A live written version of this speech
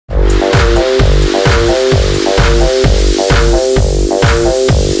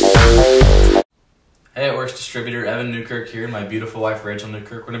distributor Evan Newkirk here and my beautiful wife Rachel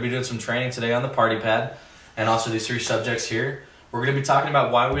Newkirk. We're going to be doing some training today on the Party Pad and also these 3 subjects here. We're going to be talking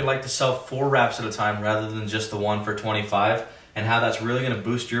about why we like to sell 4 reps at a time rather than just the one for 25 and how that's really going to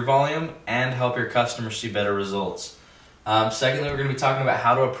boost your volume and help your customers see better results. Secondly, we're going to be talking about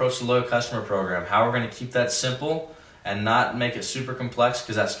how to approach the loyal customer program, how we're going to keep that simple and not make it super complex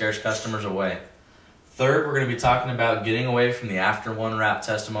because that scares customers away. Third, we're going to be talking about getting away from the after 1 rep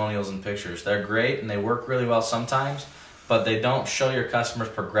testimonials and pictures. They're great and they work really well sometimes, but they don't show your customers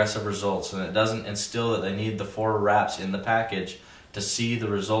progressive results, and it doesn't instill that they need the 4 reps in the package to see the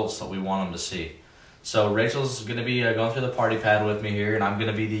results that we want them to see. So Rachel's going to be going through the Party Pad with me here, and I'm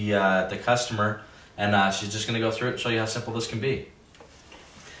going to be the customer, and she's just going to go through it and show you how simple this can be.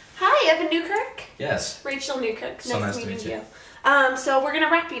 Hi, Evan Newkirk. Yes. Rachel Newkirk. So nice to meet you. So we're going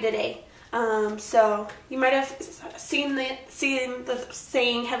to wrap you today. So you might have seen the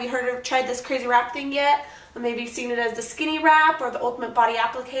saying, have you tried this crazy wrap thing yet? Or maybe you've seen it as the skinny wrap or the ultimate body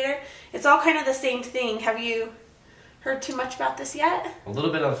applicator. It's all kind of the same thing. Have you heard too much about this yet? A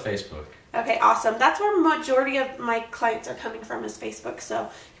little bit on Facebook. Okay, awesome. That's where majority of my clients are coming from, is Facebook. So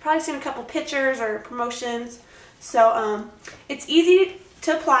you've probably seen a couple pictures or promotions. So it's easy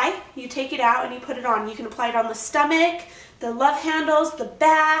to apply. You take it out and you put it on. You can apply it on the stomach, the love handles, the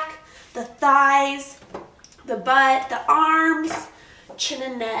back, the thighs, the butt, the arms, chin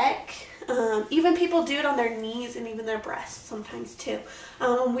and neck. Even people do it on their knees and even their breasts sometimes too.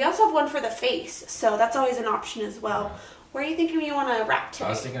 We also have one for the face, so that's always an option as well. Where are you thinking you want to wrap today? I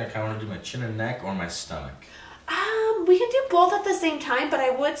was thinking I kind of want to do my chin and neck or my stomach. We can do both at the same time, but I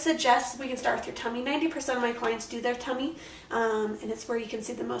would suggest we can start with your tummy. 90% of my clients do their tummy, and it's where you can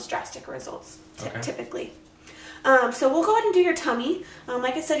see the most drastic results, typically. So we'll go ahead and do your tummy.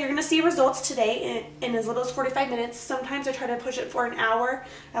 Like I said, you're going to see results today in as little as 45 minutes. Sometimes I try to push it for an hour.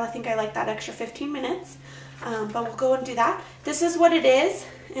 I think I like that extra 15 minutes. But we'll go and do that. This is what it is,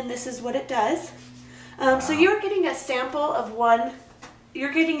 and this is what it does. So you're getting a sample of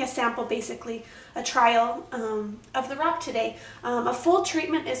you're getting a sample, basically, a trial of the wrap today. A full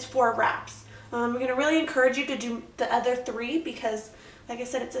treatment is 4 wraps. We're going to really encourage you to do the other 3 because, like I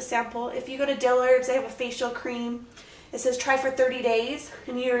said, it's a sample. If you go to Dillard's, they have a facial cream. It says try for 30 days,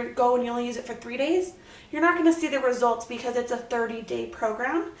 and you go and you only use it for 3 days. You're not going to see the results because it's a 30-day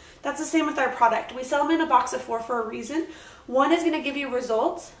program. That's the same with our product. We sell them in a box of 4 for a reason. 1 is going to give you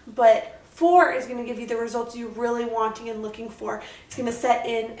results, but 4 is going to give you the results you're really wanting and looking for. It's going to set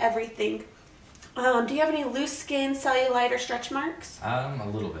in everything. Do you have any loose skin, cellulite, or stretch marks? A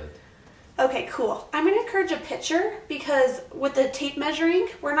little bit. Okay, cool. I'm going to encourage a picture because with the tape measuring,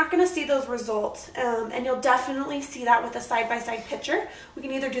 we're not going to see those results. And you'll definitely see that with a side-by-side picture. We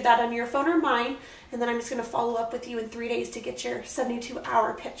can either do that on your phone or mine, and then I'm just going to follow up with you in 3 days to get your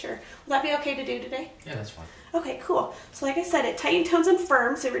 72-hour picture. Will that be okay to do today? Yeah, that's fine. Okay, cool. So like I said, it tightens, tones, and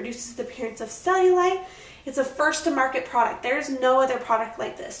firms. It reduces the appearance of cellulite. It's a first-to-market product. There's no other product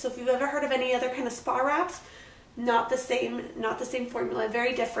like this. So if you've ever heard of any other kind of spa wraps, not the same formula,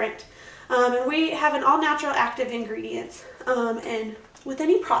 very different. And we have an all-natural active ingredients. And with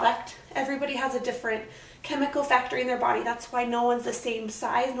any product, everybody has a different chemical factory in their body. That's why no one's the same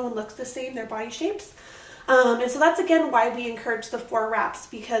size, no one looks the same, their body shapes. And so that's, again, why we encourage the 4 wraps,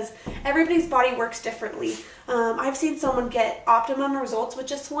 because everybody's body works differently. I've seen someone get optimum results with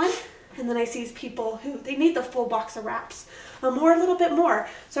just 1, and then I see people who, they need the full box of wraps, or a little bit more.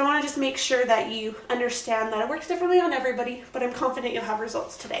 So I want to just make sure that you understand that it works differently on everybody, but I'm confident you'll have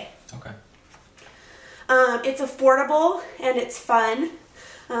results today. Okay. It's affordable and it's fun.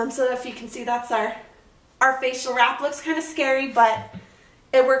 So if you can see, that's our facial wrap. Looks kind of scary, but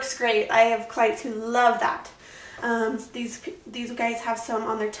it works great. I have clients who love that. These guys have some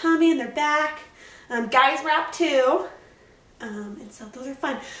on their tummy and their back. Guys wrap too. And so those are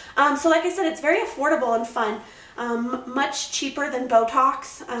fun. So like I said, it's very affordable and fun. Much cheaper than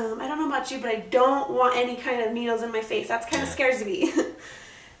Botox. I don't know about you, but I don't want any kind of needles in my face. That's kind of scares me.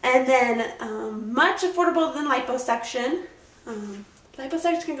 And then much affordable than liposuction.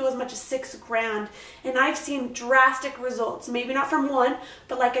 Liposuction can go as much as $6,000, and I've seen drastic results. Maybe not from 1,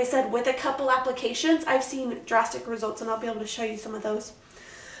 but like I said, with a couple applications, I've seen drastic results, and I'll be able to show you some of those.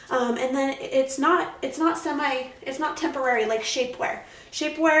 And then it's not temporary like shapewear.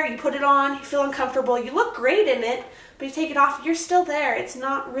 Shapewear, you put it on, you feel uncomfortable, you look great in it, but you take it off, you're still there. It's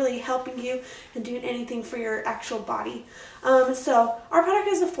not really helping you and doing anything for your actual body. So our product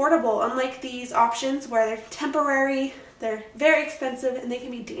is affordable, unlike these options where they're temporary, they're very expensive, and they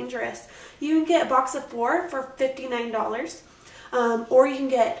can be dangerous. You can get a box of 4 for $59, or you can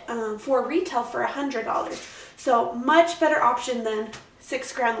get 4 retail for $100. So much better option than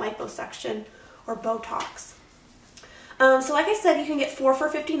 $6,000 liposuction or Botox. So like I said, you can get 4 for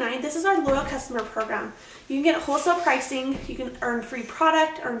 $59. This is our loyal customer program. You can get wholesale pricing, you can earn free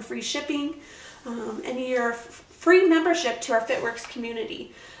product, earn free shipping, and your free membership to our FitWorks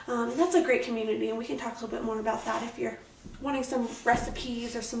community. And that's a great community, and we can talk a little bit more about that if you're wanting some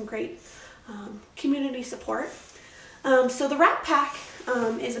recipes or some great community support. So the wrap pack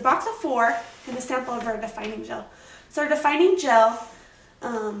is a box of 4 and a sample of our defining gel. So our defining gel,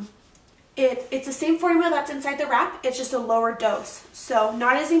 it's the same formula that's inside the wrap, it's just a lower dose. So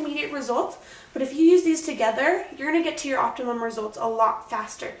not as immediate results, but if you use these together, you're going to get to your optimum results a lot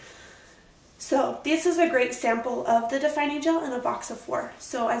faster. So this is a great sample of the defining gel in a box of 4.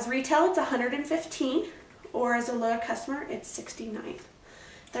 So as retail, it's $115, or as a loyal customer, it's $69.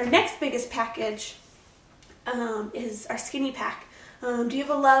 Their next biggest package is our skinny pack. Do you have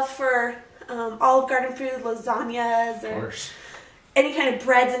a love for Olive Garden food, lasagnas, or any kind of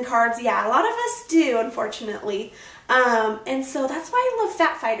breads and carbs? Yeah, a lot of us do, unfortunately. And so that's why I love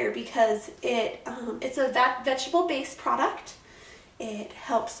Fat Fighter, because it's a vegetable-based product. It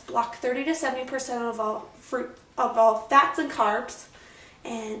helps block 30 to 70% of all fats and carbs.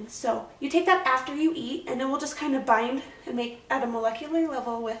 And so you take that after you eat, and it will just kind of bind and make at a molecular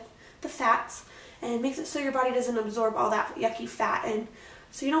level with the fats, and makes it so your body doesn't absorb all that yucky fat, and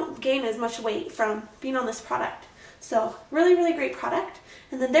so you don't gain as much weight from being on this product. So really, really great product.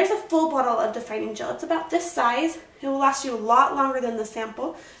 And then there's a full bottle of defining gel. It's about this size. It will last you a lot longer than the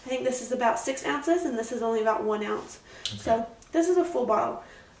sample. I think this is about 6 ounces, and this is only about 1 ounce. Okay. So this is a full bottle.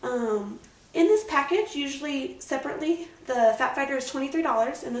 In this package, usually separately, the Fat Fighter is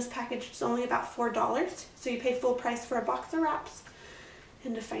 $23. In this package, it's only about $4. So you pay full price for a box of wraps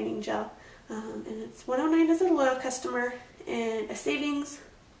and defining gel. And it's $109 as a loyal customer, and a savings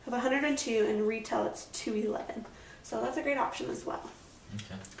of $102, and retail it's $211. So that's a great option as well.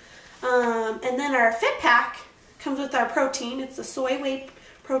 Okay. And then our Fit Pack comes with our protein. It's a soy whey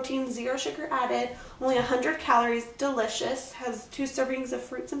protein, 0 sugar added, only 100 calories, delicious, has 2 servings of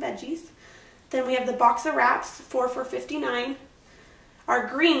fruits and veggies. Then we have the box of wraps, 4 for $59. Our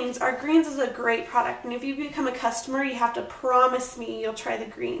greens is a great product, and if you become a customer, you have to promise me you'll try the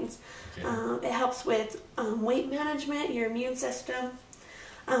greens. Okay. It helps with weight management, your immune system.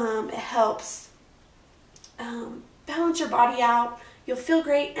 It helps balance your body out. You'll feel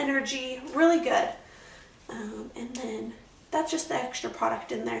great, energy, really good. And then that's just the extra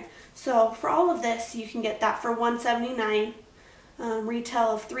product in there. So for all of this, you can get that for $179, retail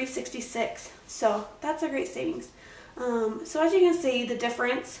of $366. So that's a great savings. So as you can see, the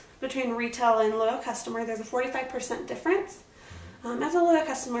difference between retail and loyal customer, there's a 45% difference. As a loyal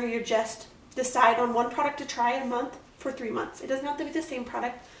customer, you just decide on one product to try a month for 3 months. It doesn't have to be the same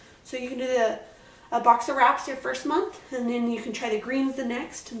product. So you can do a box of wraps your first month, and then you can try the greens the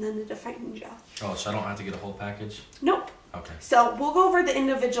next, and then the defining gel. Oh, so I don't have to get a whole package? Nope. Okay. So we'll go over the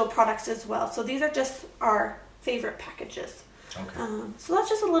individual products as well. So these are just our favorite packages. Okay. So that's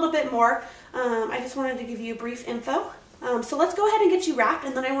just a little bit more. I just wanted to give you a brief info. So let's go ahead and get you wrapped,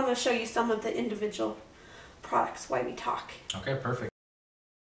 and then I want to show you some of the individual products while we talk. Okay, perfect.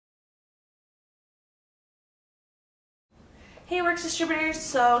 Hey Works distributors,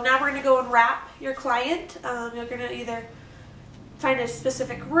 so now we're going to go and wrap your client. You're going to either find a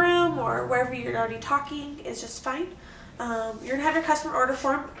specific room or wherever you're already talking is just fine. You're going to have your customer order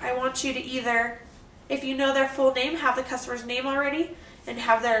form. I want you to either, if you know their full name, have the customer's name already and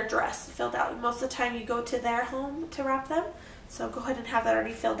have their address filled out. Most of the time you go to their home to wrap them, so go ahead and have that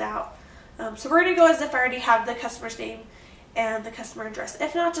already filled out. So we're going to go as if I already have the customer's name and the customer address.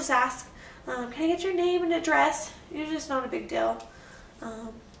 If not, just ask, can I get your name and address? Usually it's not a big deal.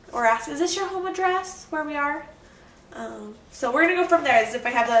 Or ask, is this your home address where we are? So we're going to go from there as if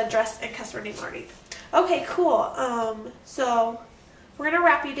I have the address and customer name already. Okay, cool. So we're going to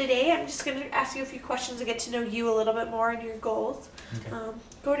wrap you today. I'm just going to ask you a few questions to get to know you a little bit more and your goals. Okay.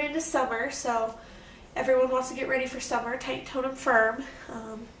 Going into summer, so everyone wants to get ready for summer, tight, tone, and firm.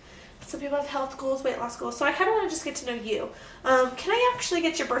 Some people have health goals, weight loss goals, so I kind of want to just get to know you. Can I actually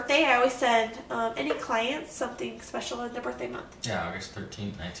get your birthday? I always send any clients something special in their birthday month. Yeah, August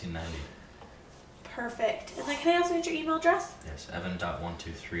 13th, 1990. Perfect. And then can I also get your email address? Yes,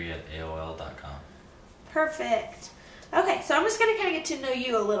 evan.123@aol.com. Perfect. Okay, so I'm just going to kind of get to know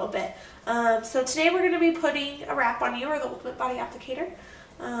you a little bit. So today we're going to be putting a wrap on you, or the Ultimate Body Applicator.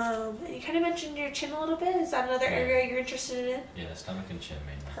 And you kind of mentioned your chin a little bit. Is that another area you're interested in? Yeah, stomach and chin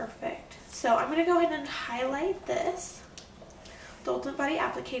mainly. Perfect. So I'm going to go ahead and highlight this, the Ultimate Body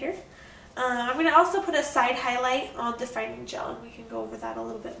Applicator. I'm going to also put a side highlight on defining gel, and we can go over that a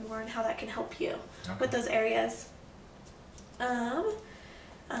little bit more and how that can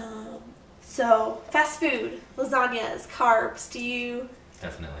So, fast food, lasagnas, carbs. Do you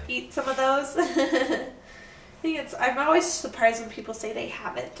Definitely. eat some of those? I'm always surprised when people say they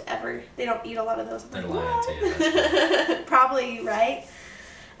haven't ever. They don't eat a lot of those. They're lying to you. Probably, right?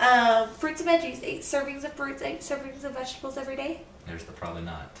 Fruits and veggies, 8 servings of fruits, 8 servings of vegetables every day. There's the probably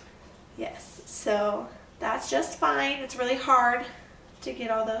not. Yes, so that's just fine. It's really hard to get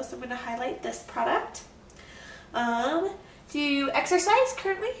all those. So I'm going to highlight this product. Do you exercise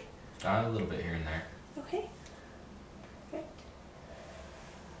currently? A little bit here and there. Okay. Perfect.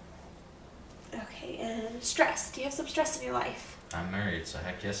 Okay, and stress. Do you have some stress in your life? I'm married, so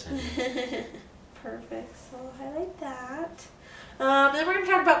heck yes I do. Perfect. So I'll highlight that. Then we're going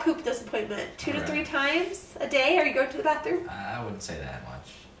to talk about poop disappointment. 2 to 3 times a day. Are you going to the bathroom? I wouldn't say that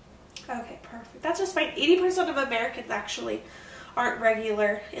much. Okay, perfect. That's just fine. 80% of Americans actually aren't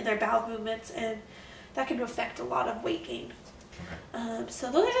regular in their bowel movements, and that can affect a lot of weight gain. Okay. So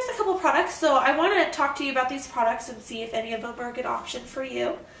those are just a couple products. So I want to talk to you about these products and see if any of them are a good option for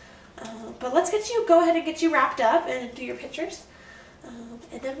you. But let's go ahead and get you wrapped up and do your pictures.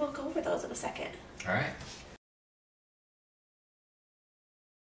 And then we'll go over those in a second. All right.